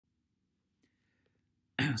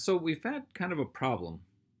So we've had kind of a problem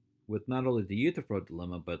with not only the Euthyphro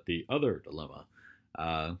dilemma, but the other dilemma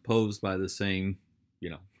posed by the same, you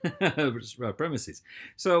know, premises.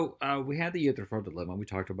 So we had the Euthyphro dilemma. We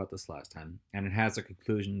talked about this last time, and it has a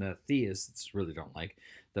conclusion that theists really don't like,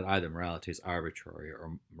 that either morality is arbitrary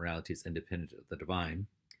or morality is independent of the divine.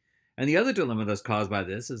 And the other dilemma that's caused by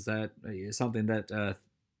this is that something that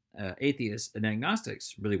atheists and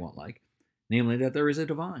agnostics really won't like, namely that there is a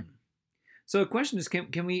divine. So the question is,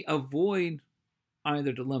 can we avoid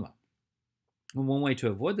either dilemma? And one way to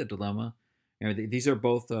avoid the dilemma, these are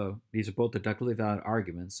both deductively valid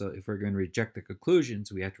arguments. So if we're going to reject the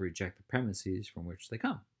conclusions, we have to reject the premises from which they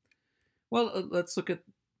come. Well, let's look at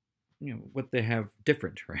what they have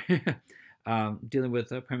different, right? Dealing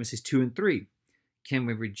with premises 2 and 3. Can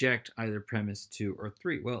we reject either premise 2 or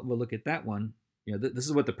 3? Well, we'll look at that one. This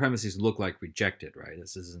is what the premises look like rejected, right?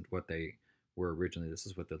 This isn't what they were originally. This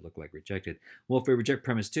is what they look like rejected. Well, if we reject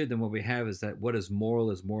premise 2, then what we have is that what is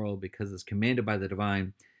moral because it's commanded by the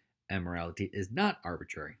divine, and morality is not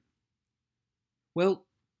arbitrary. Well,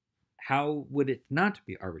 how would it not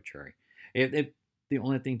be arbitrary? If the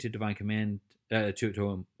only thing to divine command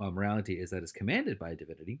to morality is that it's commanded by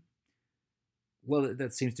divinity, well,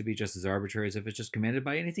 that seems to be just as arbitrary as if it's just commanded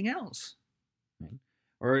by anything else. Right?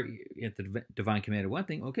 Or if the divine commanded one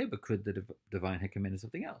thing, okay, but could the divine have commanded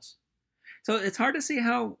something else? So it's hard to see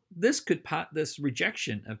how this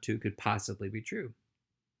rejection of 2 could possibly be true.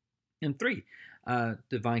 And 3,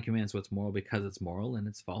 divine commands what's moral because it's moral, and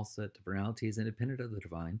it's false that morality is independent of the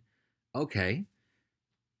divine. Okay,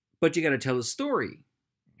 but you got to tell the story.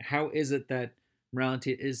 How is it that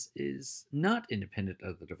morality is not independent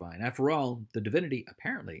of the divine? After all, the divinity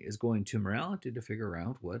apparently is going to morality to figure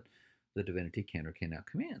out what the divinity can or cannot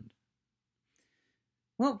command.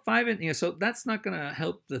 Well, 5 and so that's not going to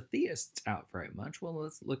help the theists out very much.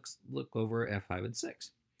 Well, let's look over at 5 and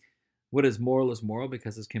 6. What is moral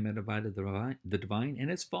because it's commanded by the divine,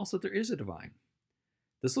 and it's false that there is a divine.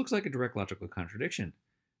 This looks like a direct logical contradiction.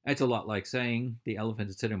 It's a lot like saying the elephant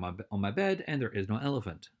is sitting on my bed and there is no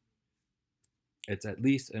elephant. It's at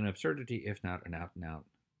least an absurdity, if not an out-and-out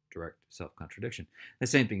direct self-contradiction. The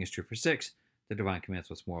same thing is true for 6. The divine commands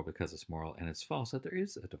what's moral because it's moral, and it's false that there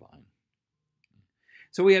is a divine.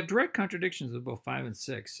 So we have direct contradictions with both 5 and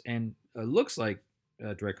 6, and it looks like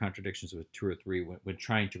direct contradictions with 2 or 3 when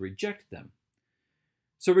trying to reject them.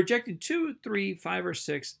 So rejecting 2, 3, 5, or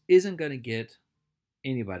 6 isn't going to get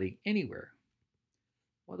anybody anywhere.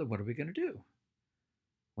 Well, then what are we going to do?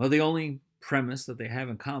 Well, the only premise that they have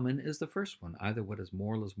in common is the first one. Either what is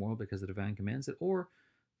moral because the divine commands it, or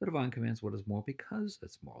the divine commands what is moral because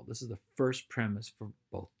it's moral. This is the first premise for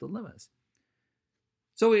both dilemmas.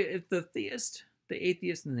 So if the theist, the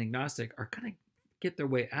atheist, and the agnostic are going to get their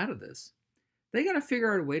way out of this, they got to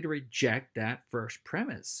figure out a way to reject that first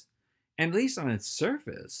premise. And at least on its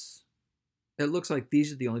surface, it looks like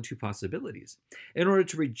these are the only 2 possibilities. In order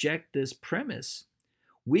to reject this premise,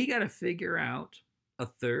 we got to figure out a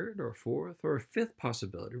third or fourth or a fifth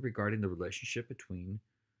possibility regarding the relationship between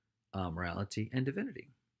morality and divinity.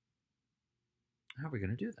 How are we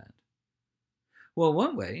going to do that? Well,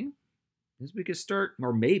 one way is we could start,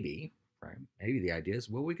 or maybe the idea is,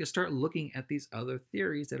 well, we could start looking at these other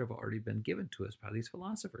theories that have already been given to us by these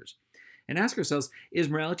philosophers and ask ourselves, is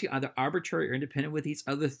morality either arbitrary or independent with these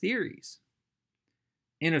other theories?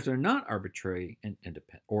 And if they're not arbitrary and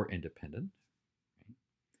independent,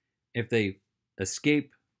 if they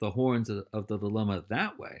escape the horns of the dilemma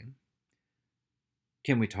that way,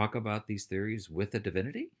 can we talk about these theories with a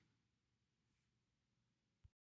divinity?